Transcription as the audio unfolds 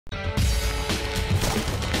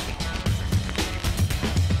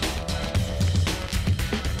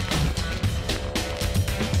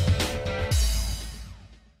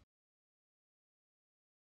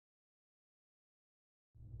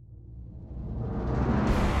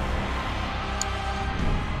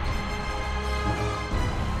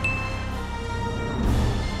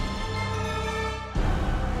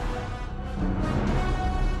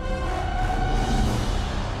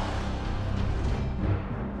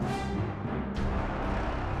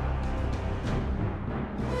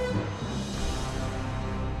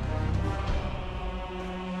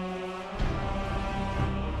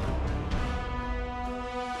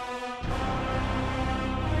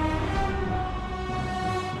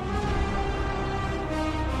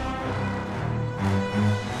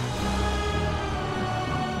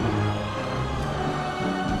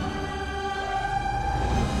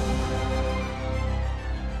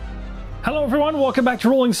everyone, welcome back to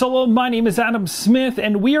Rolling Solo. My name is Adam Smith,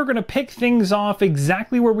 and we are going to pick things off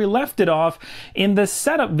exactly where we left it off in the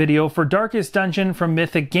setup video for Darkest Dungeon from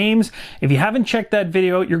Mythic Games. If you haven't checked that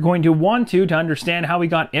video, you're going to want to understand how we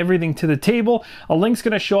got everything to the table. A link's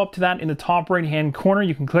going to show up to that in the top right hand corner.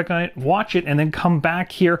 You can click on it, watch it, and then come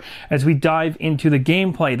back here as we dive into the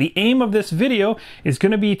gameplay. The aim of this video is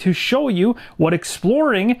going to be to show you what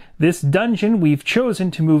exploring this dungeon we've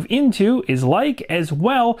chosen to move into is like, as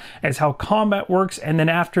well as how combat works, and then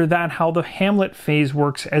after that how the Hamlet phase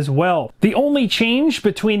works as well. The only change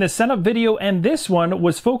between the setup video and this one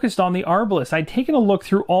was focused on the Arbalest. I'd taken a look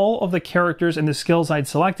through all of the characters and the skills I'd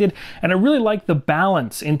selected, and I really liked the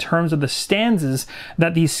balance in terms of the stanzas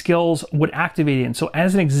that these skills would activate in. So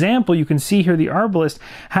as an example, you can see here the Arbalest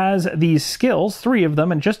has these skills, 3 of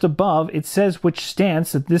them, and just above it says which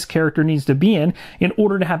stance that this character needs to be in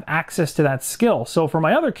order to have access to that skill. So for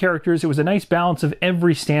my other characters, it was a nice balance of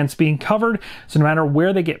every stance being covered, so no matter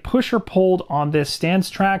where they get pushed or pulled on this stance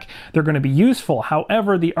track, they're going to be useful.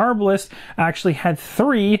 However, the Arbalest actually had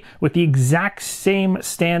 3 with the exact same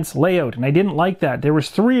stance layout, and I didn't like that. There was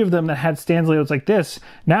 3 of them that had stance layouts like this.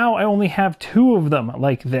 Now I only have 2 of them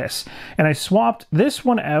like this, and I swapped this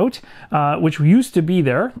one out, which used to be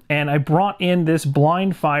there, and I brought in this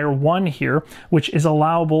blind fire 1 here, which is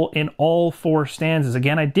allowable in all 4 stanzas.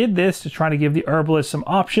 Again, I did this to try to give the Arbalest some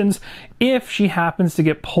options if she happens to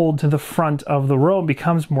get pulled to the front of the row and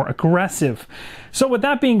becomes more aggressive. So with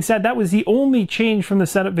that being said, that was the only change from the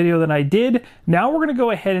setup video that I did. Now we're going to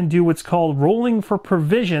go ahead and do what's called rolling for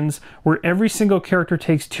provisions, where every single character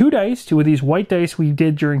takes 2 dice, 2 of these white dice we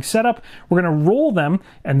did during setup. We're going to roll them,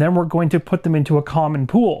 and then we're going to put them into a common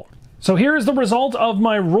pool. So here is the result of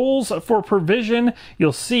my rolls for provision.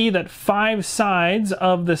 You'll see that 5 sides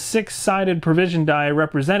of the 6-sided provision die are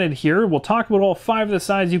represented here. We'll talk about all 5 of the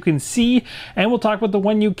sides you can see, and we'll talk about the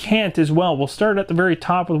one you can't as well. We'll start at the very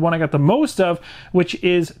top with the one I got the most of, which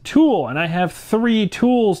is tool, and I have 3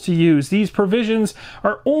 tools to use. These provisions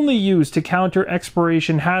are only used to counter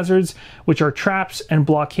exploration hazards, which are traps and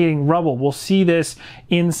blockading rubble. We'll see this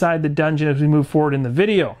inside the dungeon as we move forward in the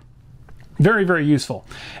video. Very, very useful.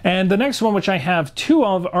 And the next one, which I have 2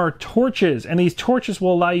 of, are torches. And these torches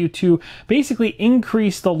will allow you to basically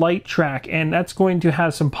increase the light track, and that's going to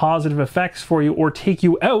have some positive effects for you or take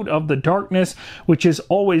you out of the darkness, which is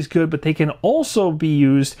always good, but they can also be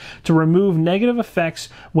used to remove negative effects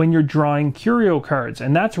when you're drawing curio cards.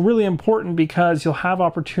 And that's really important because you'll have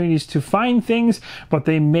opportunities to find things, but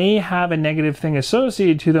they may have a negative thing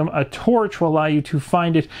associated to them. A torch will allow you to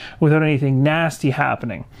find it without anything nasty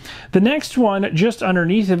happening. The next one just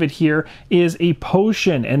underneath of it here is a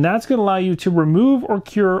potion, and that's going to allow you to remove or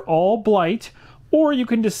cure all blight, or you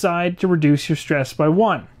can decide to reduce your stress by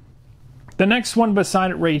 1. The next one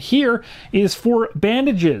beside it right here is for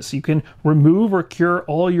bandages. You can remove or cure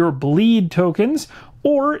all your bleed tokens,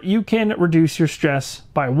 or you can reduce your stress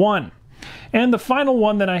by 1. And the final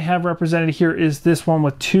one that I have represented here is this one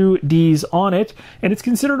with 2 Ds on it, and it's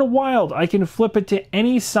considered a wild. I can flip it to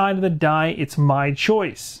any side of the die. It's my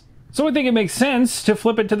choice. So I think it makes sense to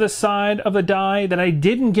flip it to the side of the die that I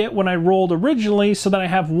didn't get when I rolled originally, so that I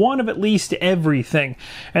have 1 of at least everything.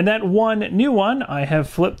 And that one new one I have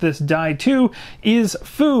flipped this die to is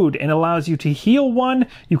food, and allows you to heal 1.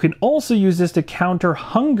 You can also use this to counter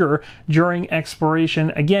hunger during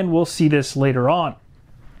exploration. Again, we'll see this later on.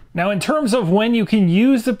 Now, in terms of when you can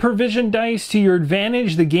use the provision dice to your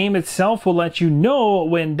advantage, the game itself will let you know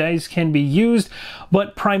when dice can be used,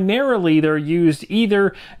 but primarily they're used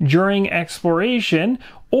either during exploration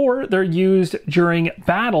or they're used during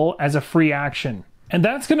battle as a free action. And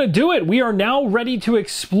that's going to do it. We are now ready to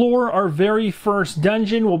explore our very first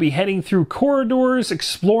dungeon. We'll be heading through corridors,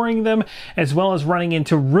 exploring them, as well as running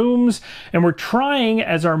into rooms. And we're trying,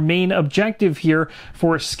 as our main objective here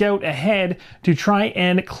for a scout ahead, to try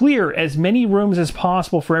and clear as many rooms as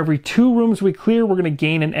possible. For every 2 rooms we clear, we're going to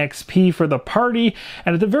gain an XP for the party.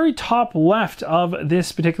 And at the very top left of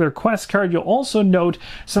this particular quest card, you'll also note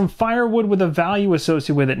some firewood with a value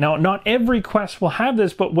associated with it. Now, not every quest will have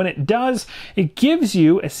this, but when it does, it gives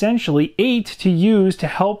you essentially 8 to use to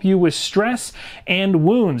help you with stress and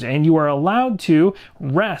wounds, and you are allowed to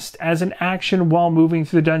rest as an action while moving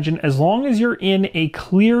through the dungeon. As long as you're in a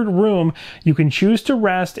cleared room, you can choose to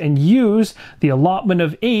rest and use the allotment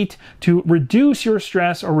of 8 to reduce your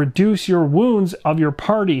stress or reduce your wounds of your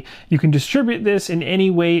party. You can distribute this in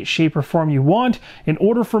any way, shape, or form you want. In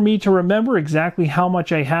order for me to remember exactly how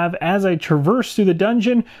much I have as I traverse through the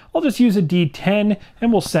dungeon, I'll just use a D10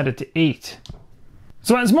 and we'll set it to 8.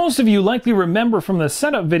 So as most of you likely remember from the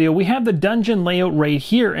setup video, we have the dungeon layout right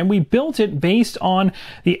here, and we built it based on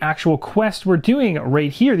the actual quest we're doing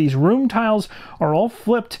right here. These room tiles are all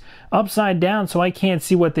flipped upside down, so I can't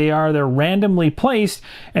see what they are. They're randomly placed,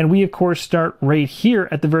 and we of course start right here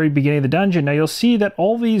at the very beginning of the dungeon. Now you'll see that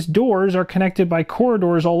all these doors are connected by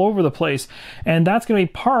corridors all over the place, and that's going to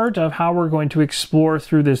be part of how we're going to explore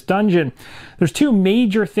through this dungeon. There's two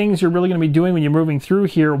major things you're really going to be doing when you're moving through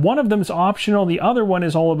here. One of them is optional. The other one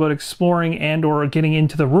is all about exploring and or getting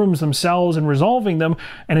into the rooms themselves and resolving them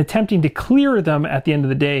and attempting to clear them at the end of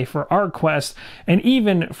the day for our quest and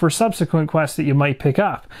even for subsequent quests that you might pick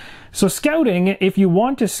up. So scouting, if you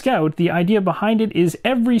want to scout, the idea behind it is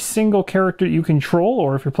every single character you control,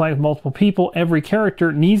 or if you're playing with multiple people, every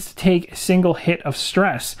character needs to take a single hit of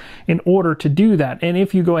stress in order to do that. And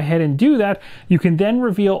if you go ahead and do that, you can then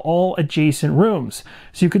reveal all adjacent rooms.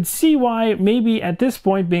 So you could see why maybe at this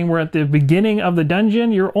point, being we're at the beginning of the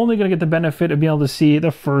dungeon, you're only going to get the benefit of being able to see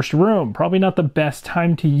the first room. Probably not the best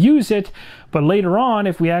time to use it, but later on,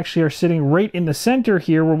 if we actually are sitting right in the center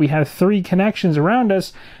here where we have 3 connections around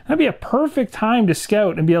us, that'd be a perfect time to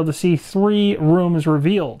scout and be able to see 3 rooms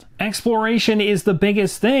revealed. Exploration is the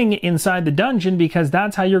biggest thing inside the dungeon because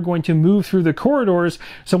that's how you're going to move through the corridors.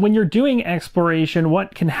 So when you're doing exploration,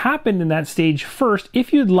 what can happen in that stage first,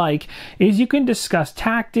 if you'd like, is you can discuss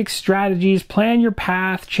tactics, strategies, plan your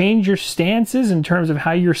path, change your stances in terms of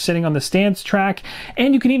how you're sitting on the stance track,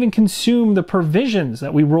 and you can even consume the provisions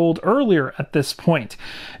that we rolled earlier at this point.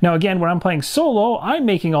 Now again, when I'm playing solo, I'm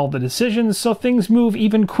making all the decisions, so things move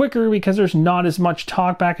even quicker because there's not as much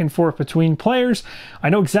talk back and forth between players. I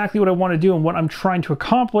know exactly what I want to do and what I'm trying to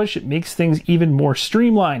accomplish. It makes things even more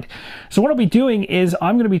streamlined. So what I'll be doing is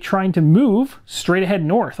I'm going to be trying to move straight ahead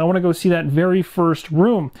north. I want to go see that very first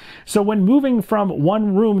room. So when moving from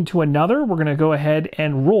one room to another, we're going to go ahead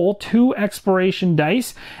and roll 2 exploration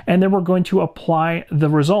dice, and then we're going to apply the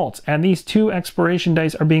results. And these 2 exploration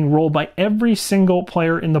dice are being rolled by every single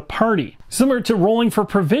player in the party. Similar to rolling for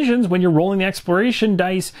provisions, when you're rolling the exploration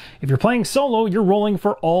dice, if you're playing solo, you're rolling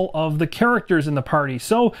for all of the characters in the party.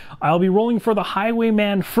 So I'll be rolling for the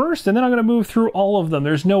highwayman first, and then I'm going to move through all of them.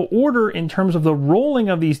 There's no order in terms of the rolling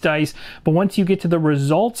of these dice, but once you get to the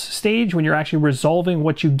results stage, when you're actually resolving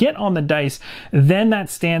what you get on the dice, then that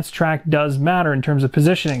stance track does matter in terms of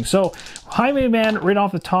positioning. So highwayman right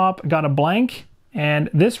off the top got a blank. And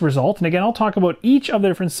this result, and again, I'll talk about each of the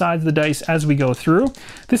different sides of the dice as we go through.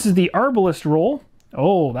 This is the arbalist roll.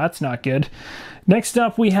 Oh, that's not good. Next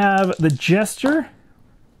up, we have the jester.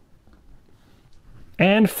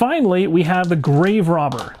 And finally, we have the grave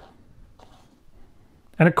robber.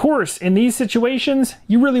 And of course, in these situations,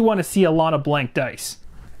 you really want to see a lot of blank dice.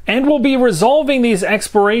 And we'll be resolving these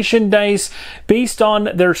exploration dice based on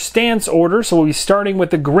their stance order. So we'll be starting with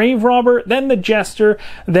the grave robber, then the jester,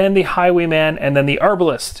 then the highwayman, and then the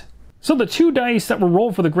arbalist. So the 2 dice that were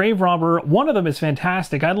rolled for the grave robber, one of them is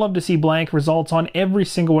fantastic. I'd love to see blank results on every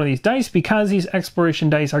single one of these dice because these exploration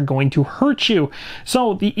dice are going to hurt you.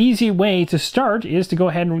 So the easy way to start is to go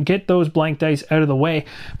ahead and get those blank dice out of the way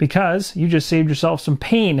because you just saved yourself some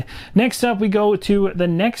pain. Next up, we go to the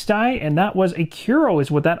next die, and that was a Curo is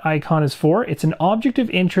what that icon is for. It's an object of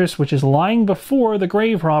interest which is lying before the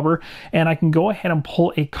grave robber, and I can go ahead and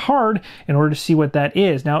pull a card in order to see what that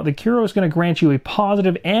is. Now the Curo is going to grant you a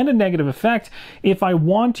positive and a negative effect. If I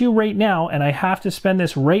want to right now, and I have to spend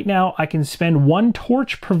this right now, I can spend 1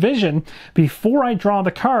 torch provision before I draw the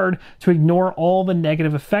card to ignore all the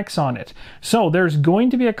negative effects on it. So there's going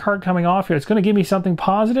to be a card coming off here. It's going to give me something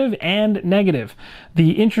positive and negative.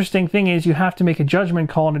 The interesting thing is you have to make a judgment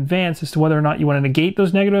call in advance as to whether or not you want to negate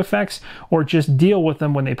those negative effects or just deal with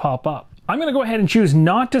them when they pop up. I'm going to go ahead and choose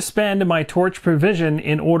not to spend my torch provision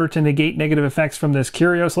in order to negate negative effects from this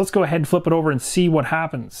curio. So let's go ahead and flip it over and see what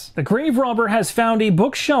happens. The grave robber has found a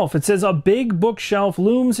bookshelf. It says a big bookshelf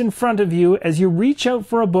looms in front of you. As you reach out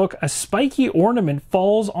for a book, a spiky ornament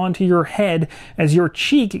falls onto your head as your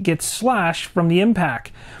cheek gets slashed from the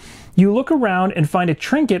impact. You look around and find a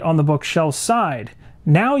trinket on the bookshelf's side.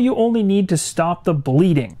 Now you only need to stop the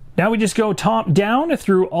bleeding. Now we just go top down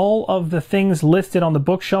through all of the things listed on the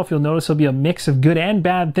bookshelf. You'll notice there'll be a mix of good and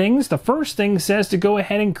bad things. The first thing says to go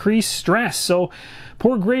ahead and increase stress. So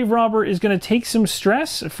poor grave robber is going to take some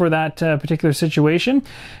stress for that particular situation.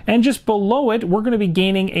 And just below it, we're going to be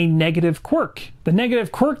gaining a negative quirk. The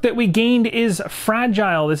negative quirk that we gained is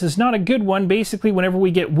fragile. This is not a good one. Basically, whenever we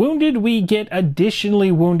get wounded, we get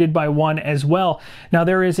additionally wounded by 1 as well. Now,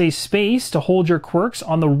 there is a space to hold your quirks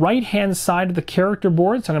on the right-hand side of the character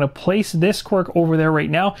board. So I'm going to place this quirk over there right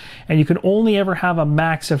now, and you can only ever have a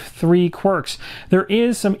max of 3 quirks. There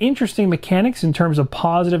is some interesting mechanics in terms of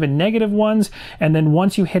positive and negative ones, and then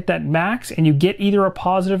once you hit that max and you get either a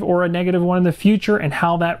positive or a negative one in the future and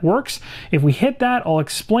how that works, if we hit that, I'll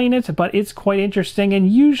explain it, but it's quite interesting and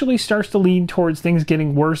usually starts to lean towards things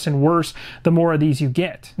getting worse and worse the more of these you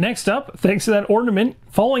get. Next up, thanks to that ornament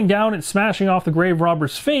falling down and smashing off the grave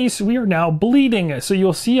robber's face, we are now bleeding. So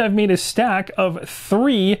you'll see I've made a stack of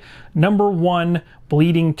 3 number 1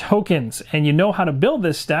 bleeding tokens, and you know how to build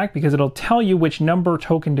this stack because it'll tell you which number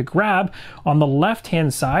token to grab. On the left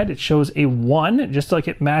hand side it shows a 1, just like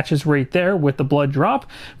it matches right there with the blood drop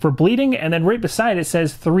for bleeding, and then right beside it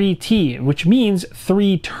says 3T, which means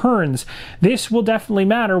 3 turns. This will definitely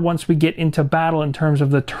matter once we get into battle in terms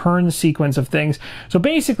of the turn sequence of things. So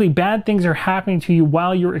basically bad things are happening to you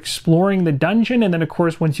while you're exploring the dungeon, and then of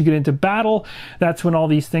course once you get into battle, that's when all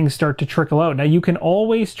these things start to trickle out. Now you can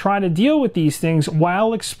always try to deal with these things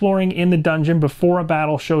while exploring in the dungeon before a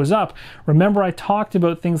battle shows up. Remember, I talked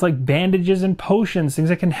about things like bandages and potions, things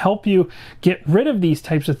that can help you get rid of these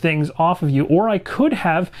types of things off of you. Or I could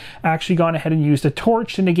have actually gone ahead and used a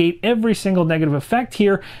torch to negate every single negative effect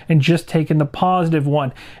here and just taken the positive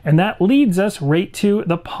one. And that leads us right to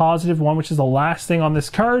the positive one, which is the last thing on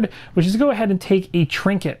this card, which is to go ahead and take a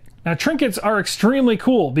trinket. Now, trinkets are extremely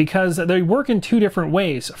cool because they work in 2 different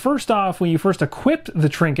ways. First off, when you first equip the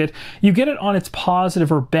trinket, you get it on its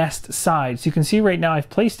positive or best side. So you can see right now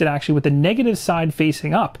I've placed it actually with the negative side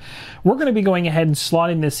facing up. We're going to be going ahead and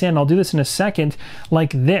slotting this in. I'll do this in a second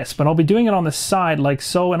like this, but I'll be doing it on the side like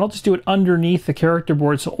so, and I'll just do it underneath the character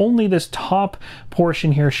board so only this top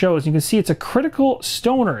portion here shows. You can see it's a critical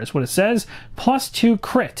stoner is what it says, +2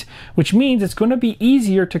 crit, which means it's going to be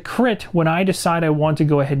easier to crit when I decide I want to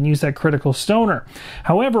go ahead and use that critical stoner.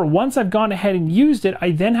 However, once I've gone ahead and used it,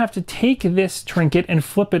 I then have to take this trinket and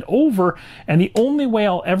flip it over, and the only way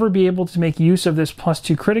I'll ever be able to make use of this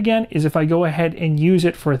 +2 crit again is if I go ahead and use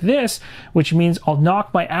it for this, which means I'll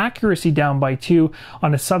knock my accuracy down by 2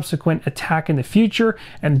 on a subsequent attack in the future,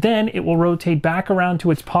 and then it will rotate back around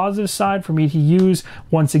to its positive side for me to use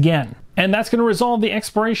once again. And that's going to resolve the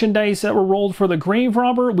exploration dice that were rolled for the grave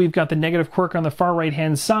robber. We've got the negative quirk on the far right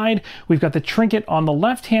hand side. We've got the trinket on the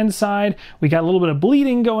left hand side. We got a little bit of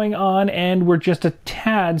bleeding going on, and we're just a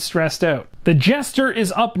tad stressed out. The Jester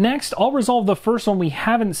is up next. I'll resolve the first one we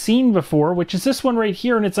haven't seen before, which is this one right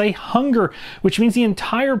here, and it's a hunger, which means the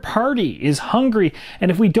entire party is hungry. And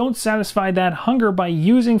if we don't satisfy that hunger by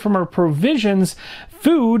using from our provisions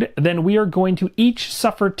food, then we are going to each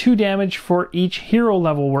suffer 2 damage for each hero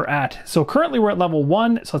level we're at. So currently we're at level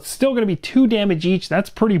 1, so it's still going to be 2 damage each. That's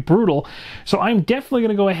pretty brutal. So I'm definitely going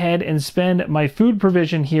to go ahead and spend my food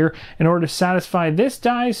provision here in order to satisfy this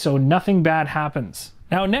die so nothing bad happens.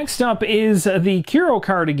 Now, next up is the Kiro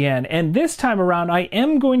card again, and this time around I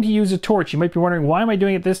am going to use a torch. You might be wondering, why am I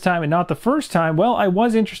doing it this time and not the first time? Well, I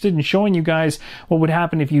was interested in showing you guys what would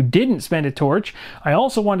happen if you didn't spend a torch. I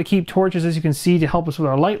also wanted to keep torches, as you can see, to help us with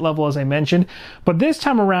our light level, as I mentioned. But this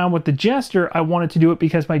time around with the Jester, I wanted to do it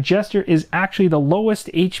because my Jester is actually the lowest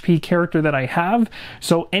HP character that I have,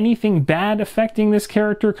 so anything bad affecting this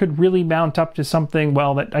character could really mount up to something,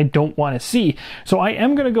 well, that I don't want to see. So I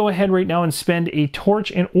am going to go ahead right now and spend a torch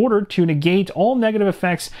in order to negate all negative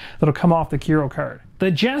effects that'll come off the Kiro card. The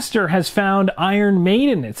Jester has found Iron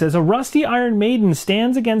Maiden. It says, a rusty Iron Maiden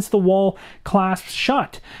stands against the wall, clasped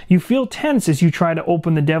shut. You feel tense as you try to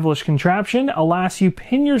open the devilish contraption. Alas, you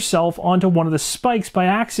pin yourself onto one of the spikes by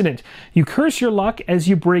accident. You curse your luck as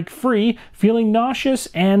you break free, feeling nauseous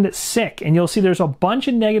and sick. And you'll see there's a bunch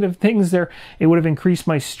of negative things there. It would have increased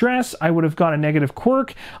my stress. I would have got a negative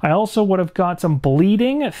quirk. I also would have got some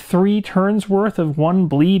bleeding, 3 turns worth of 1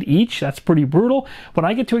 bleed each. That's pretty brutal. But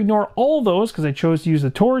I get to ignore all those because I chose to use the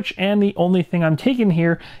torch, and the only thing I'm taking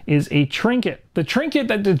here is a trinket. The trinket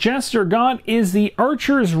that the Jester got is the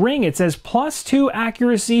Archer's Ring. It says +2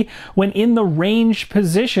 accuracy when in the ranged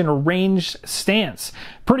position or ranged stance.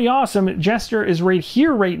 Pretty awesome. Jester is right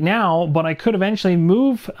here right now, but I could eventually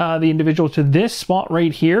move the individual to this spot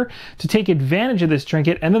right here to take advantage of this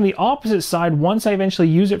trinket, and then the opposite side, once I eventually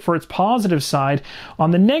use it for its positive side.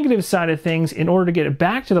 On the negative side of things, in order to get it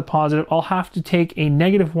back to the positive, I'll have to take a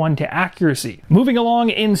 -1 to accuracy. Moving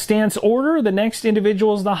along in stance order, the next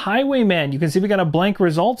individual is the Highwayman. You can see we got a blank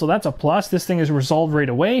result, so that's a plus. This thing is resolved right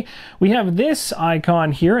away. We have this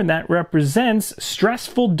icon here, and that represents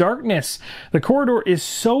stressful darkness. The corridor is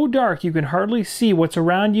so dark you can hardly see what's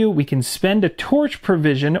around you, we can spend a torch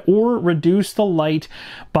provision or reduce the light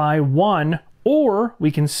by 1, or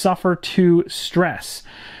we can suffer 2 stress.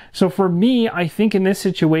 So for me, I think in this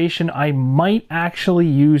situation, I might actually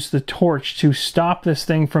use the torch to stop this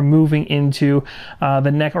thing from moving into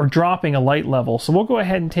the neck or dropping a light level. So we'll go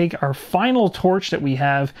ahead and take our final torch that we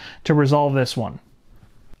have to resolve this one.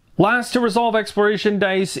 Last to resolve exploration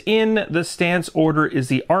dice in the stance order is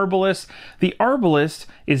the arbalist. The arbalist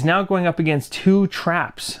is now going up against 2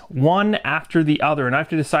 traps, one after the other, and I have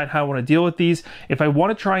to decide how I want to deal with these. If I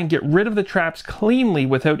want to try and get rid of the traps cleanly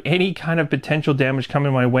without any kind of potential damage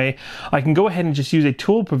coming my way, I can go ahead and just use a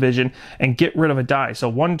tool provision and get rid of a die. So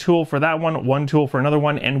 1 tool for that one tool for another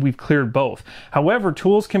one, and we've cleared both. However,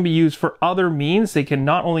 tools can be used for other means. They can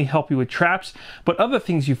not only help you with traps, but other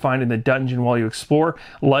things you find in the dungeon while you explore,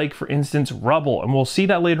 like for instance rubble, and we'll see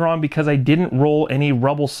that later on because I didn't roll any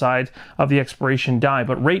rubble side of the exploration die.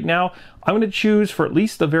 But right now I'm going to choose for at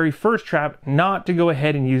least the very first trap not to go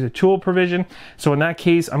ahead and use a tool provision, so in that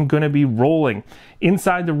case I'm going to be rolling.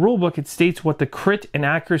 Inside the rulebook it states what the crit and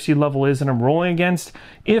accuracy level is that I'm rolling against.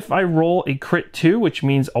 If I roll a crit 2, which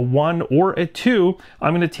means a 1 or a 2,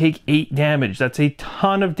 I'm going to take 8 damage. That's a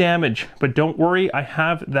ton of damage, but don't worry, I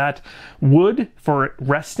have that wood for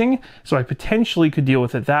resting, so I potentially could deal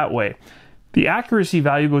with it that way. The accuracy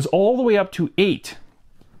value goes all the way up to 8.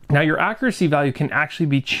 Now your accuracy value can actually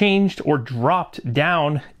be changed or dropped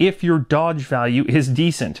down if your dodge value is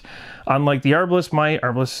decent. Unlike the arbalist, my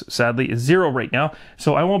arbalist sadly is 0 right now,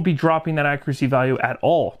 so I won't be dropping that accuracy value at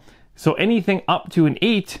all. So anything up to an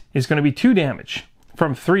 8 is going to be 2 damage,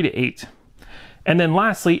 from 3 to 8. And then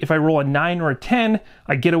lastly, if I roll a 9 or a 10,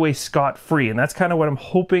 I get away scot-free, and that's kind of what I'm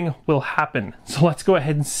hoping will happen. So let's go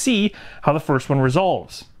ahead and see how the first one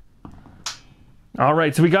resolves. All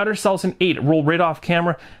right, so we got ourselves an 8, roll right off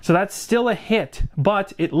camera. So that's still a hit,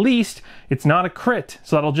 but at least it's not a crit.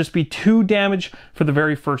 So that'll just be 2 damage for the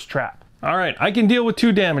very first trap. All right, I can deal with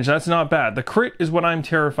 2 damage. That's not bad. The crit is what I'm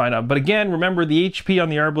terrified of. But again, remember the HP on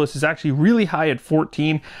the arbalist is actually really high at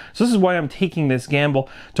 14. So this is why I'm taking this gamble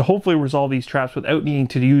to hopefully resolve these traps without needing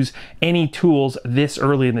to use any tools this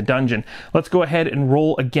early in the dungeon. Let's go ahead and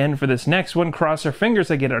roll again for this next one. Cross our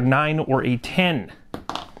fingers I get a 9 or a 10.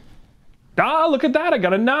 Ah, look at that, I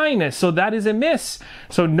got a 9, so that is a miss.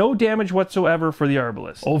 So no damage whatsoever for the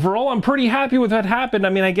arbalist. Overall, I'm pretty happy with what happened. I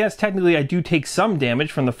mean, I guess technically I do take some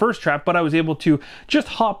damage from the first trap, but I was able to just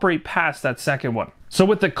hop right past that second one. So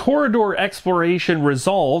with the corridor exploration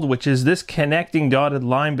resolved, which is this connecting dotted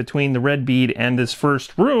line between the red bead and this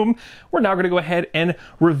first room, we're now going to go ahead and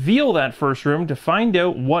reveal that first room to find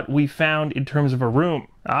out what we found in terms of a room.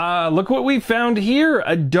 Ah, look what we found here,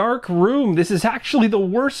 a dark room. This is actually the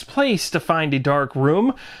worst place to find a dark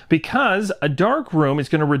room because a dark room is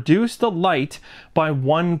going to reduce the light by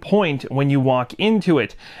 1 point when you walk into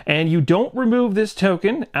it. And you don't remove this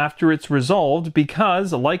token after it's resolved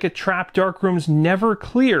because, like a trap, dark rooms never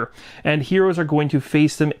clear and heroes are going to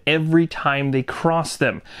face them every time they cross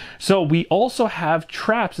them. So we also have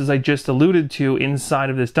traps, as I just alluded to,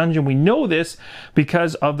 inside of this dungeon. We know this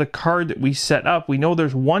because of the card that we set up. We know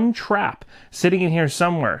there's 1 trap sitting in here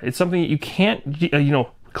somewhere. It's something that you can't,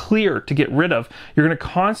 clear to get rid of. You're going to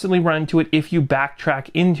constantly run into it if you backtrack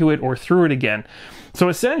into it or through it again. So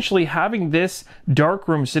essentially having this dark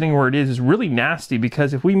room sitting where it is really nasty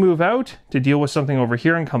because if we move out to deal with something over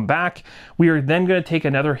here and come back, we are then going to take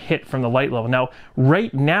another hit from the light level. Now,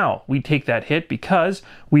 right now we take that hit because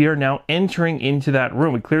we are now entering into that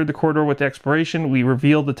room. We cleared the corridor with exploration, we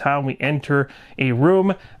revealed the tile, we enter a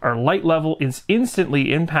room. Our light level is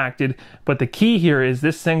instantly impacted, but the key here is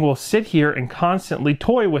this thing will sit here and constantly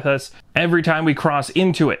toy with us every time we cross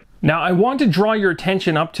into it. Now I want to draw your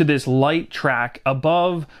attention up to this light track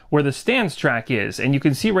above where the stance track is, and you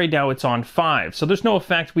can see right now it's on 5. So there's no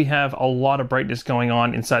effect, we have a lot of brightness going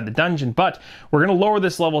on inside the dungeon, but we're going to lower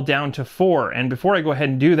this level down to 4. And before I go ahead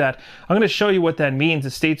and do that, I'm going to show you what that means.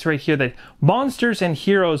 It states right here that monsters and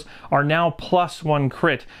heroes are now +1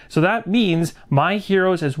 crit. So that means my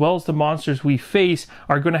heroes as well as the monsters we face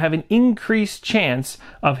are going to have an increased chance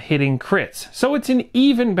of hitting crits. So it's an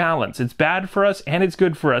even balance. It's bad for us and it's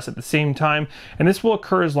good for us at the same time, and this will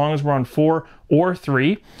occur as long as we're on 4 or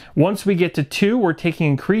 3. Once we get to 2, we're taking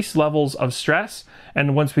increased levels of stress,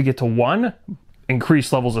 and once we get to 1,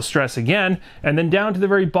 increased levels of stress again. And then down to the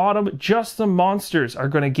very bottom, just the monsters are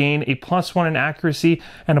going to gain a +1 in accuracy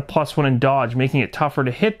and a +1 in dodge, making it tougher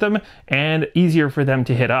to hit them and easier for them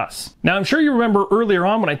to hit us. Now, I'm sure you remember earlier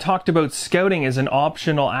on when I talked about scouting as an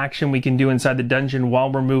optional action we can do inside the dungeon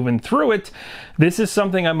while we're moving through it. This is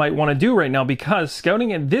something I might want to do right now, because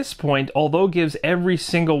scouting at this point, although gives every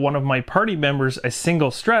single one of my party members a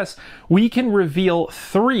single stress, we can reveal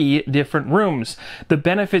 3 different rooms. The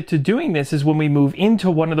benefit to doing this is when we move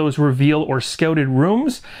into one of those reveal or scouted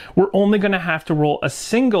rooms, we're only going to have to roll a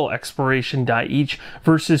single exploration die each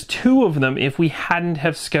versus 2 of them if we hadn't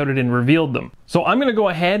have scouted and revealed them. So I'm going to go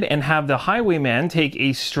ahead and have the highwayman take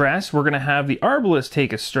a stress. We're going to have the arbalist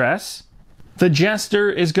take a stress. The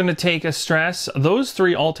jester is going to take a stress. Those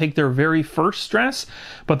 3 all take their very first stress,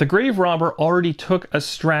 but the grave robber already took a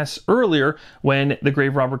stress earlier when the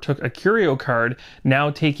grave robber took a curio card,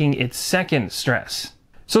 now taking its second stress.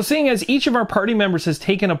 So seeing as each of our party members has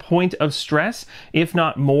taken a point of stress, if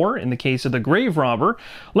not more in the case of the grave robber,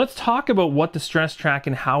 let's talk about what the stress track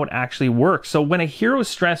and how it actually works. So when a hero's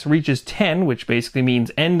stress reaches 10, which basically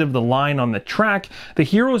means end of the line on the track, the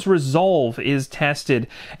hero's resolve is tested,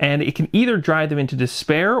 and it can either drive them into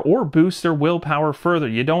despair or boost their willpower further.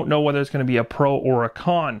 You don't know whether it's going to be a pro or a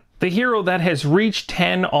con. The hero that has reached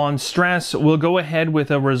 10 on stress will go ahead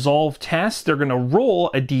with a resolve test. They're going to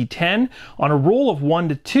roll a d10. On a roll of 1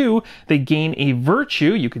 to 2, they gain a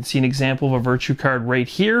virtue. You can see an example of a virtue card right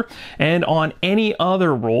here. And on any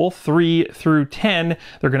other roll, 3 through 10,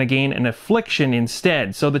 they're going to gain an affliction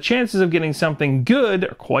instead. So the chances of getting something good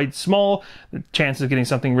are quite small. The chances of getting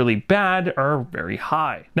something really bad are very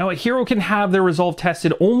high. Now, a hero can have their resolve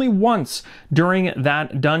tested only once during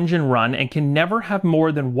that dungeon run and can never have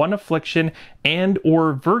more than 1 affliction and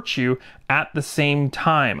or virtue at the same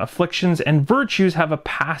time. Afflictions and virtues have a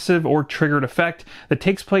passive or triggered effect that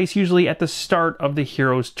takes place usually at the start of the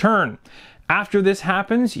hero's turn. After this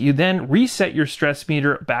happens, you then reset your stress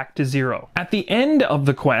meter back to 0. At the end of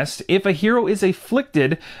the quest, if a hero is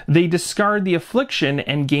afflicted, they discard the affliction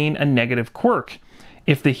and gain a negative quirk.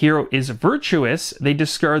 If the hero is virtuous, they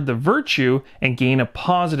discard the virtue and gain a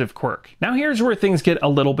positive quirk. Now here's where things get a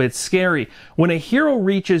little bit scary. When a hero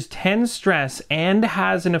reaches 10 stress and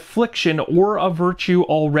has an affliction or a virtue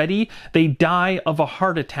already, they die of a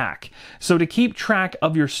heart attack. So to keep track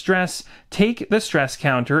of your stress, take the stress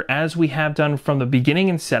counter as we have done from the beginning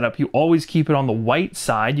in setup. You always keep it on the white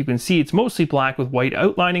side. You can see it's mostly black with white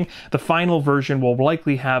outlining. The final version will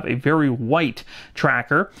likely have a very white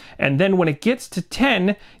tracker. And then when it gets to 10,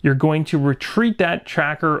 you're going to retreat that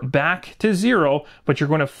tracker back to 0, but you're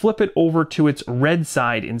going to flip it over to its red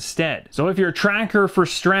side instead. So if your tracker for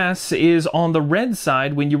stress is on the red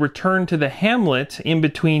side when you return to the hamlet in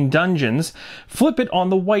between dungeons, flip it on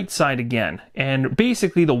the white side again. And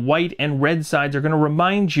basically the white and red sides are going to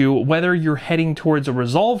remind you whether you're heading towards a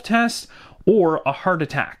resolve test or a heart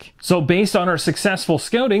attack. So based on our successful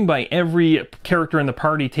scouting by every character in the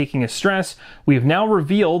party taking a stress, we have now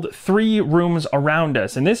revealed 3 rooms around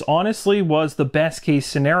us. And this honestly was the best case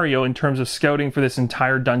scenario in terms of scouting for this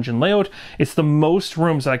entire dungeon layout. It's the most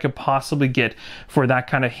rooms that I could possibly get for that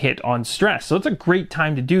kind of hit on stress. So it's a great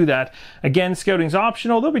time to do that. Again, scouting's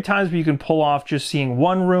optional. There'll be times where you can pull off just seeing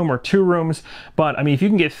 1 room or 2 rooms, but I mean, if you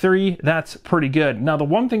can get 3, that's pretty good. Now, the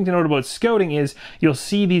one thing to note about scouting is you'll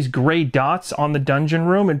see these gray dots on the dungeon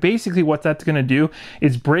room, and basically what that's going to do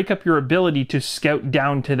is break up your ability to scout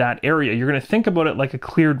down to that area. You're going to think about it like a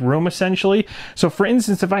cleared room essentially. So for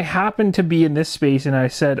instance, if I happen to be in this space and I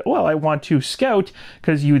said, well, I want to scout,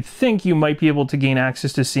 because you would think you might be able to gain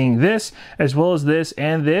access to seeing this as well as this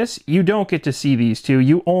and this, you don't get to see these 2.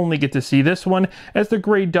 You only get to see this one, as the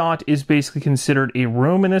gray dot is basically considered a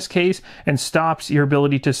room in this case and stops your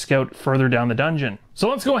ability to scout further down the dungeon. So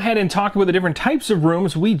let's go ahead and talk about the different types of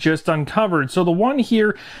rooms we just uncovered. So the one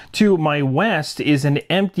here to my west is an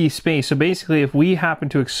empty space. So basically, if we happen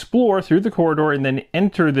to explore through the corridor and then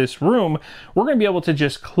enter this room, we're going to be able to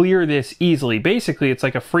just clear this easily. Basically, it's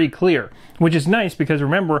like a free clear, which is nice because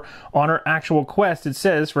remember, on our actual quest, it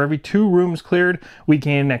says for every 2 rooms cleared, we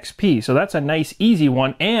gain an XP. So that's a nice, easy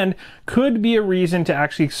one, and could be a reason to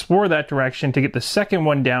actually explore that direction to get the second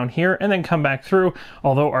one down here and then come back through,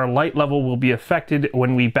 although our light level will be affected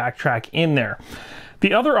when we backtrack in there.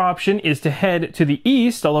 The other option is to head to the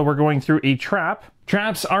east, although we're going through a trap.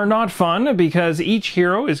 Traps are not fun because each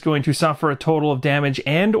hero is going to suffer a total of damage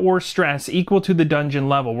and or stress equal to the dungeon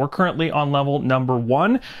level. We're currently on level number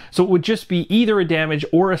 1, so it would just be either a damage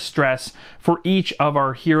or a stress for each of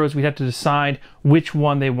our heroes. We'd have to decide which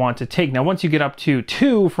one they want to take. Now, once you get up to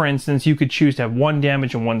 2, for instance, you could choose to have 1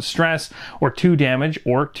 damage and 1 stress, or 2 damage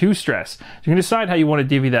or 2 stress. So you can decide how you want to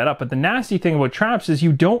divvy that up. But the nasty thing about traps is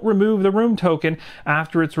you don't remove the room token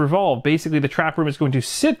after it's revolved. Basically, the trap room is going to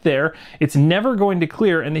sit there, it's never going to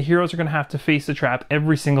clear, and the heroes are going to have to face the trap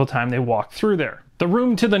every single time they walk through there. The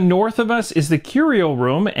room to the north of us is the curio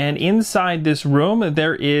room, and inside this room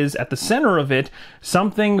there is, at the center of it,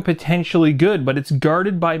 something potentially good, but it's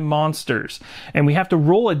guarded by monsters. And we have to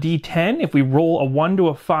roll a d10. If we roll a 1 to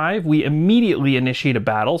a 5, we immediately initiate a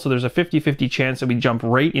battle, so there's a 50-50 chance that we jump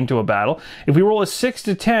right into a battle. If we roll a 6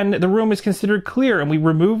 to 10, the room is considered clear, and we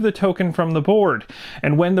remove the token from the board.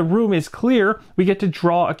 And when the room is clear, we get to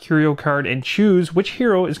draw a curio card and choose which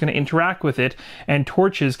hero is going to interact with it, and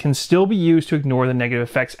torches can still be used to ignore the negative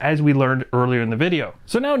effects, as we learned earlier in the video.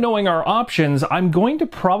 So now, knowing our options, I'm going to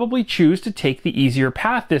probably choose to take the easier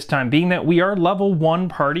path this time, being that we are level 1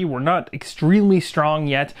 party, we're not extremely strong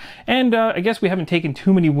yet, and I guess we haven't taken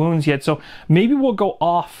too many wounds yet, so maybe we'll go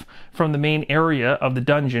off from the main area of the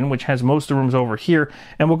dungeon, which has most of the rooms over here,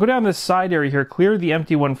 and we'll go down this side area here, clear the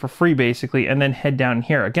empty one for free basically, and then head down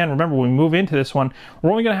here. Again, remember, when we move into this one,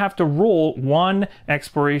 we're only going to have to roll 1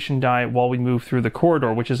 exploration die while we move through the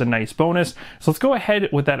corridor, which is a nice bonus. So let's go ahead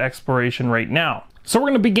with that exploration right now. So we're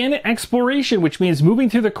going to begin exploration, which means moving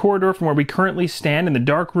through the corridor from where we currently stand in the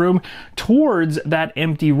dark room towards that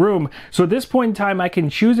empty room. So at this point in time, I can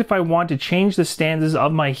choose if I want to change the stances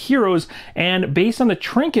of my heroes, and based on the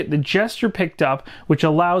trinket the Jester picked up, which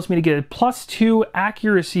allows me to get a +2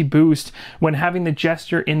 accuracy boost when having the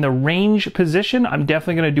Jester in the range position, I'm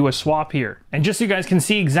definitely going to do a swap here. And just so you guys can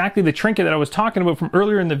see exactly the trinket that I was talking about from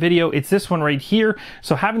earlier in the video, it's this one right here.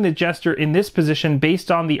 So having the Jester in this position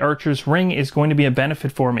based on the Archer's Ring is going to be a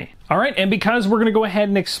benefit for me. All right, and because we're going to go ahead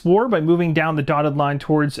and explore by moving down the dotted line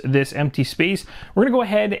towards this empty space, we're going to go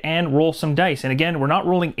ahead and roll some dice. And again, we're not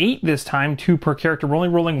rolling 8 this time, 2 per character. We're only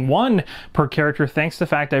rolling 1 per character, thanks to the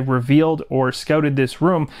fact I've revealed or scouted this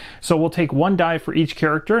room. So we'll take 1 die for each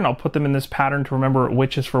character, and I'll put them in this pattern to remember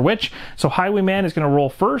which is for which. So Highwayman is going to roll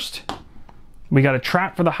first. We got a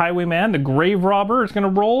trap for the Highwayman. The Grave Robber is going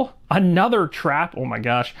to roll another trap. Oh my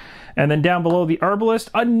gosh. And then down below, the Arbalist,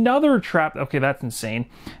 another trap. Okay, that's insane.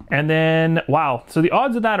 And then, wow. So the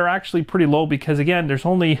odds of that are actually pretty low because, again, there's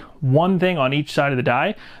only 1 thing on each side of the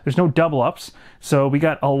die. There's no double ups. So we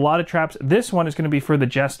got a lot of traps. This one is going to be for the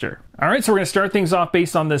Jester. All right, so we're going to start things off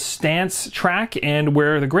based on the stance track, and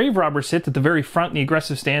where the Grave Robber sits at the very front, the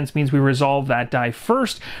aggressive stance means we resolve that die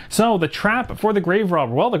first. So the trap for the Grave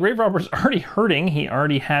Robber, well, the Grave Robber's already hurting. He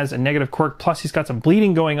already has a negative quirk, plus he's got some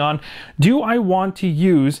bleeding going on. Do I want to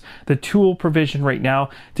use the tool provision right now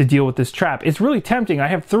to deal with this trap? It's really tempting. I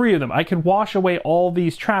have 3 of them. I could wash away all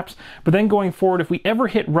these traps, but then going forward, if we ever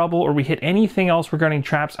hit rubble or we hit anything else regarding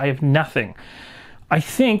traps, I have nothing. I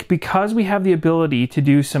think because we have the ability to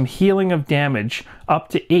do some healing of damage up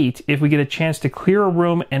to 8 if we get a chance to clear a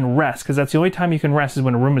room and rest, because that's the only time you can rest is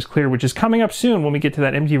when a room is clear, which is coming up soon when we get to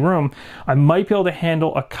that empty room, I might be able to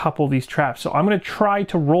handle a couple of these traps. So I'm going to try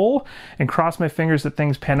to roll and cross my fingers that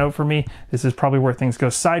things pan out for me. This is probably where things go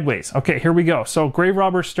sideways. Okay, here we go. So Grave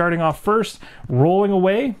Robber starting off first, rolling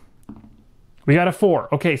away. We got a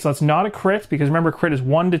 4. Okay, so that's not a crit, because remember, crit is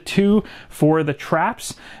 1 to 2 for the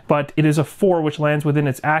traps, but it is a 4, which lands within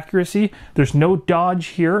its accuracy. There's no dodge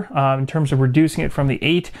here in terms of reducing it from the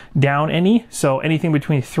 8 down any, so anything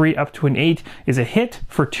between 3 up to an 8 is a hit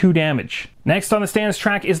for 2 damage. Next on the stance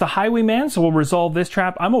track is the Highwayman, so we'll resolve this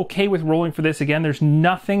trap. I'm okay with rolling for this. Again, there's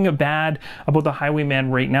nothing bad about the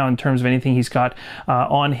Highwayman right now in terms of anything he's got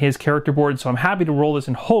on his character board, so I'm happy to roll this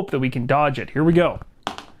and hope that we can dodge it. Here we go.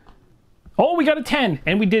 Oh, we got a 10,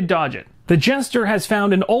 and we did dodge it. The Jester has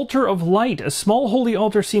found an altar of light. A small holy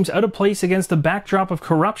altar seems out of place against the backdrop of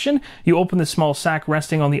corruption. You open the small sack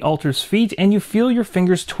resting on the altar's feet, and you feel your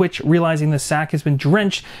fingers twitch, realizing the sack has been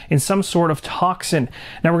drenched in some sort of toxin.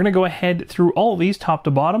 Now we're going to go ahead through all of these top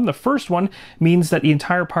to bottom. The first one means that the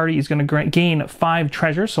entire party is going to gain 5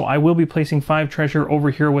 treasure, so I will be placing 5 treasure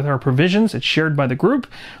over here with our provisions. It's shared by the group.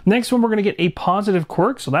 Next one, we're going to get a positive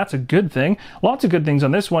quirk, so that's a good thing. Lots of good things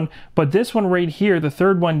on this one, but this one right here, the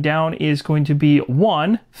third one down, is going to be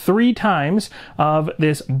 3 times of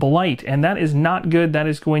this blight, and that is not good. That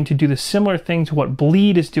is going to do the similar thing to what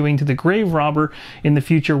bleed is doing to the Grave Robber in the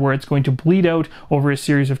future, where it's going to bleed out over a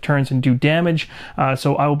series of turns and do damage.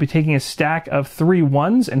 So I will be taking a stack of 3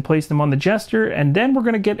 1s and place them on the Jester, and then we're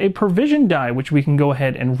going to get a provision die, which we can go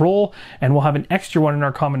ahead and roll, and we'll have an extra one in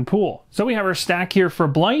our common pool. So we have our stack here for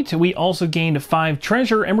blight. We also gained 5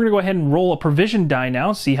 treasure, and we're going to go ahead and roll a provision die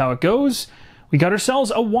now, see how it goes. we got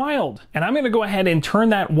ourselves a wild. And I'm going to go ahead and turn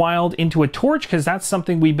that wild into a torch because that's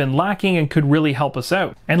something we've been lacking and could really help us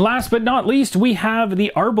out. And last but not least, we have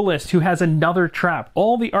the arbalist who has another trap.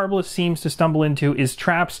 All the arbalist seems to stumble into is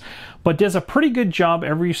traps, but does a pretty good job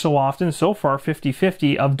every so often, so far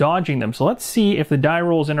 50-50, of dodging them. So let's see if the die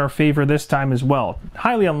rolls in our favor this time as well.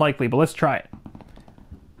 Highly unlikely, but let's try it.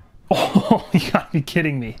 Oh, you gotta be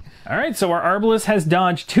kidding me. All right, so our arbalist has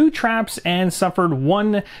dodged 2 traps and suffered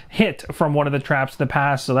 1 hit from one of the traps in the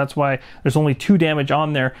past, so that's why there's only 2 damage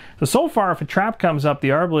on there. So far, if a trap comes up, the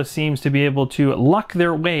arbalist seems to be able to luck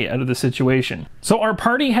their way out of the situation. So our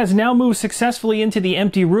party has now moved successfully into the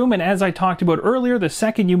empty room, and as I talked about earlier, the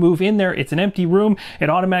second you move in there, it's an empty room.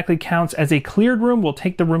 It automatically counts as a cleared room. We'll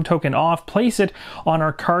take the room token off, place it on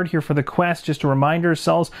our card here for the quest, just to remind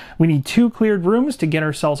ourselves we need 2 cleared rooms to get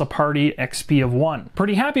ourselves a party XP of 1.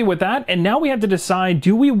 Pretty happy with that, and now we have to decide,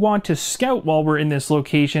 do we want to scout while we're in this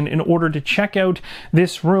location in order to check out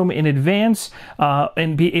this room in advance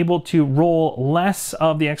and be able to roll less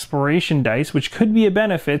of the exploration dice, which could be a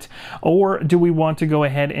benefit, or do we want to go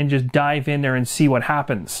ahead and just dive in there and see what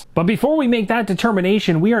happens? But before we make that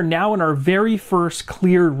determination, we are now in our very first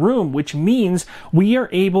cleared room, which means we are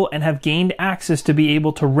able and have gained access to be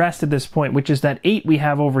able to rest at this point, which is that 8 we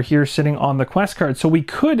have over here sitting on the quest card. So we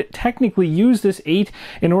could technically use this 8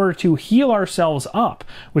 in order to heal ourselves up,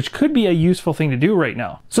 which could be a useful thing to do right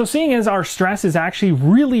now. So seeing as our stress is actually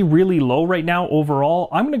really low right now overall,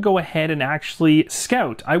 I'm going to go ahead and actually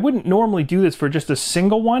scout. I wouldn't normally do this for just a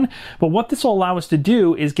single one, but what this will allow us to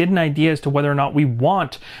do is get an idea as to whether or not we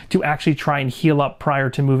want to actually try and heal up prior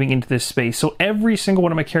to moving into this space. So every single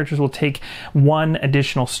one of my characters will take 1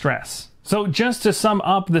 additional stress. So just to sum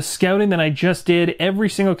up the scouting that I just did, every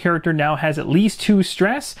single character now has at least 2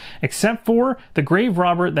 stress, except for the grave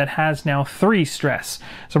robber that has now 3 stress.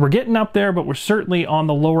 So we're getting up there, but we're certainly on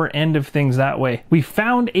the lower end of things that way. We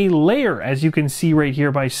found a lair, as you can see right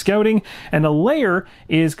here by scouting, and the lair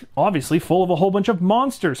is obviously full of a whole bunch of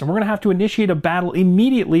monsters, and we're going to have to initiate a battle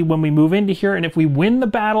immediately when we move into here, and if we win the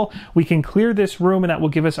battle, we can clear this room, and that will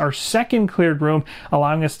give us our second cleared room,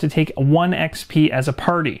 allowing us to take 1 XP as a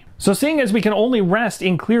party. So seeing as we can only rest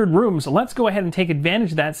in cleared rooms, let's go ahead and take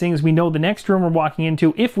advantage of that, seeing as we know the next room we're walking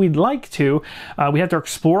into, if we'd like to, we have to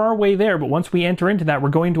explore our way there, but once we enter into that, we're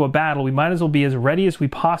going to a battle. We might as well be as ready as we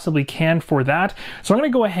possibly can for that. So I'm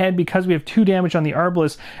going to go ahead, because we have 2 damage on the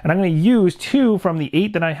arbalist, and I'm going to use 2 from the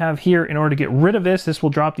 8 that I have here in order to get rid of this. This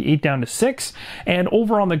will drop the 8 down to 6, and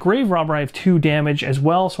over on the grave robber I have 2 damage as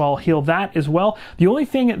well, so I'll heal that as well. The only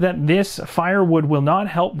thing that this firewood will not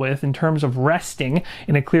help with in terms of resting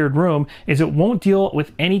in a cleared room is it won't deal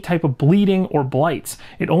with any type of bleeding or blights.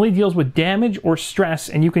 It only deals with damage or stress,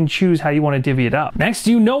 and you can choose how you want to divvy it up. Next,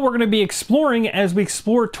 you know we're going to be exploring as we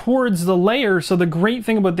explore towards the lair. So the great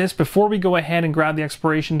thing about this, before we go ahead and grab the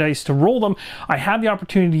exploration dice to roll them, I have the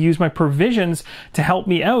opportunity to use my provisions to help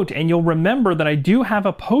me out, and you'll remember that I do have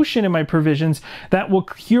a potion in my provisions that will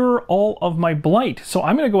cure all of my blight. So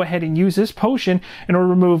I'm going to go ahead and use this potion in order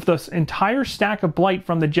to remove this entire stack of blight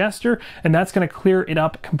from the jester, and that's going to clear it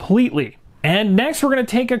up completely. And next, we're going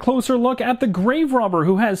to take a closer look at the grave robber,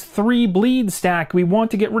 who has 3 bleed stack. We want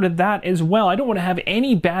to get rid of that as well. I don't want to have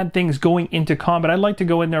any bad things going into combat. I'd like to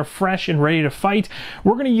go in there fresh and ready to fight.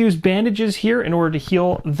 We're going to use bandages here in order to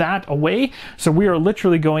heal that away. So we are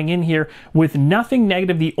literally going in here with nothing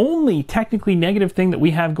negative. The only technically negative thing that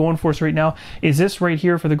we have going for us right now is this right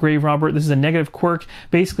here for the grave robber. This is a negative quirk.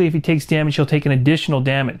 Basically, if he takes damage, he'll take an additional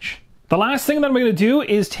damage. The last thing that I'm going to do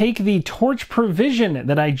is take the torch provision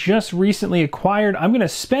that I just recently acquired. I'm going to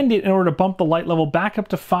spend it in order to bump the light level back up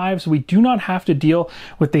to 5, so we do not have to deal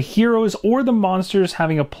with the heroes or the monsters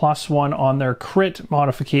having a +1 on their crit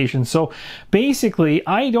modification. So basically,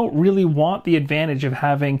 I don't really want the advantage of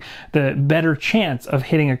having the better chance of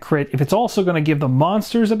hitting a crit. If it's also going to give the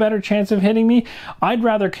monsters a better chance of hitting me, I'd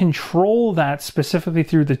rather control that specifically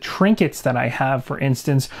through the trinkets that I have, for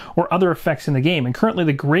instance, or other effects in the game. And currently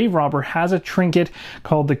the grave robber has a trinket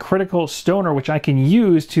called the critical stoner, which I can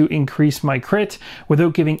use to increase my crit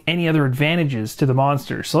without giving any other advantages to the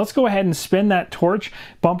monsters. So let's go ahead and spin that torch,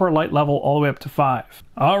 bump our light level all the way up to 5.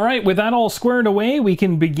 All right, with that all squared away, we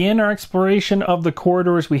can begin our exploration of the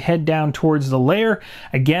corridors. We head down towards the lair.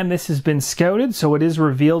 Again, this has been scouted, so it is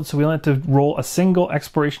revealed, so we only have to roll a single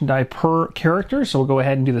exploration die per character. So we'll go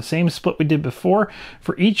ahead and do the same split we did before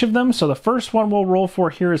for each of them. So the first one we'll roll for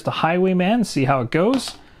here is the highwayman, see how it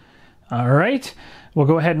goes. All right, we'll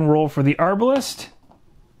go ahead and roll for the arbalist.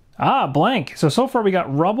 Ah, blank. So far we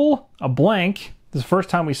got rubble, a blank. This is the first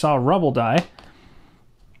time we saw a rubble die.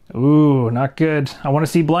 Ooh, not good. I want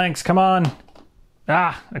to see blanks, come on.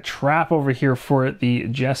 a trap over here for the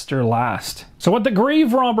Jester last. So what the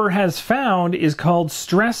Grave Robber has found is called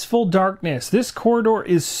Stressful Darkness. This corridor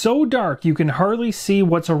is so dark you can hardly see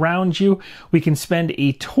what's around you. We can spend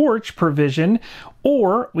a torch provision,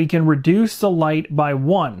 or we can reduce the light by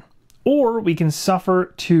 1, or we can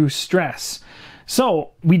suffer 2 stress.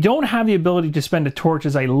 So we don't have the ability to spend a torch,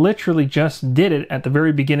 as I literally just did it at the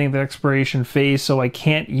very beginning of the exploration phase, so I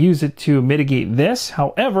can't use it to mitigate this.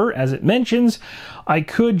 However, as it mentions, I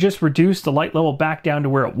could just reduce the light level back down to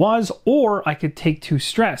where it was, or I could take 2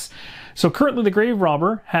 stress. So currently the Grave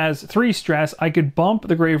Robber has 3 stress. I could bump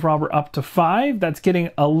the Grave Robber up to 5. That's getting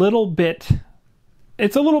a little bit...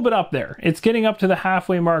 It's a little bit up there. It's getting up to the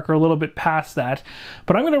halfway mark or a little bit past that,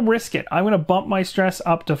 but I'm going to risk it. I'm going to bump my stress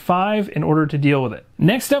up to 5 in order to deal with it.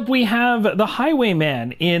 Next up, we have the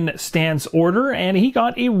Highwayman in stance order, and he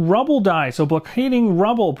got a rubble die. So blockading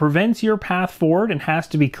rubble prevents your path forward and has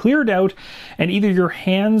to be cleared out, and either your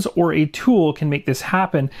hands or a tool can make this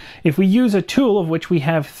happen. If we use a tool, of which we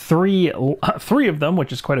have three of them,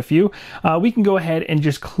 which is quite a few, we can go ahead and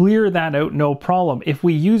just clear that out, no problem. If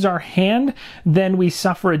we use our hand, then we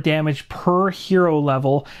suffer a damage per hero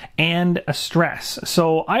level and a stress.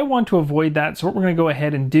 So I want to avoid that. So what we're going to go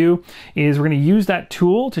ahead and do is we're going to use that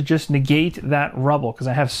tool to just negate that rubble, because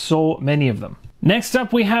I have so many of them. Next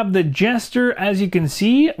up, we have the Jester. As you can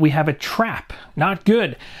see, we have a trap. Not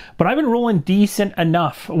good, but I've been rolling decent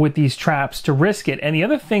enough with these traps to risk it. And the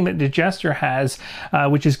other thing that the Jester has,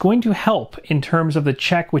 which is going to help in terms of the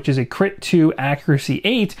check, which is a crit 2, accuracy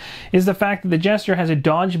 8, is the fact that the Jester has a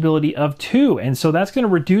dodge ability of 2. And so that's going to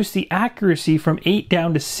reduce the accuracy from 8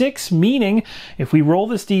 down to 6, meaning if we roll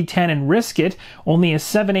this d10 and risk it, only a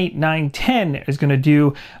 7, 8, 9, 10 is going to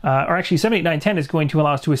do, or actually 7, 8, 9, 10 is going to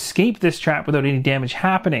allow us to escape this trap without any damage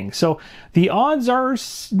happening. So the odds are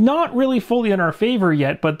not really fully in our favor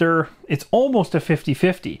yet, but it's almost a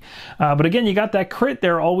 50-50. But again, you got that crit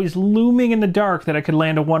there always looming in the dark that I could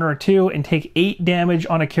land a 1 or a 2 and take 8 damage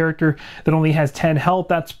on a character that only has 10 health.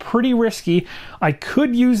 That's pretty risky. I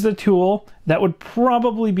could use the tool. That would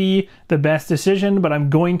probably be the best decision, but I'm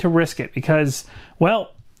going to risk it because,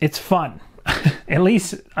 well, it's fun. At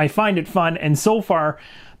least I find it fun, and so far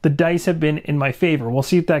the dice have been in my favor. We'll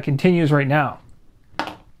see if that continues right now.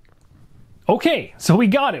 Okay, so we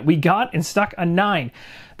got it. We got and stuck a 9.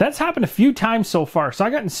 That's happened a few times so far, so I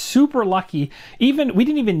gotten super lucky. We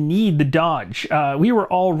didn't even need the dodge. We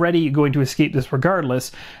were already going to escape this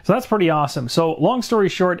regardless, so that's pretty awesome. So long story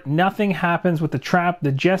short, nothing happens with the trap.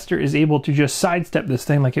 The Jester is able to just sidestep this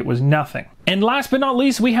thing like it was nothing. And last but not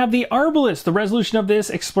least, we have the Arbalest. The resolution of this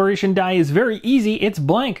exploration die is very easy. It's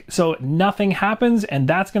blank, so nothing happens, and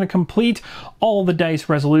that's going to complete all the dice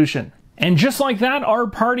resolution. And just like that, our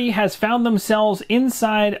party has found themselves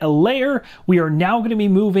inside a lair. We are now going to be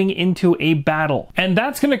moving into a battle. And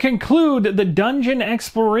that's going to conclude the dungeon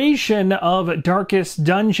exploration of Darkest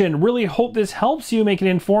Dungeon. Really hope this helps you make an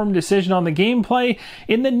informed decision on the gameplay.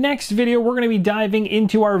 In the next video, we're going to be diving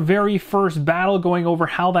into our very first battle, going over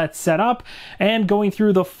how that's set up, and going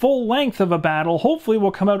through the full length of a battle. Hopefully,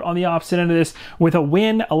 we'll come out on the opposite end of this with a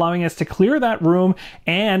win, allowing us to clear that room,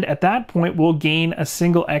 and at that point, we'll gain a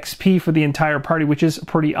single XP for the entire party, which is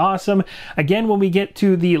pretty awesome. Again, when we get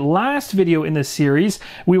to the last video in this series,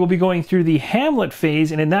 we will be going through the Hamlet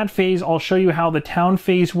phase, and in that phase, I'll show you how the town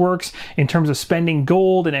phase works in terms of spending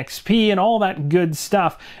gold and XP and all that good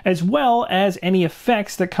stuff, as well as any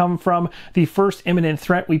effects that come from the first imminent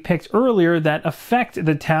threat we picked earlier that affect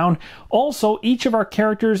the town. Also, each of our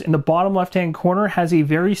characters in the bottom left-hand corner has a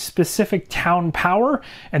very specific town power,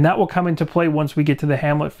 and that will come into play once we get to the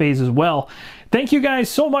Hamlet phase as well. Thank you guys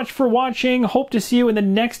so much for watching. Hope to see you in the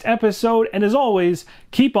next episode. And as always,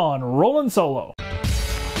 keep on rolling solo.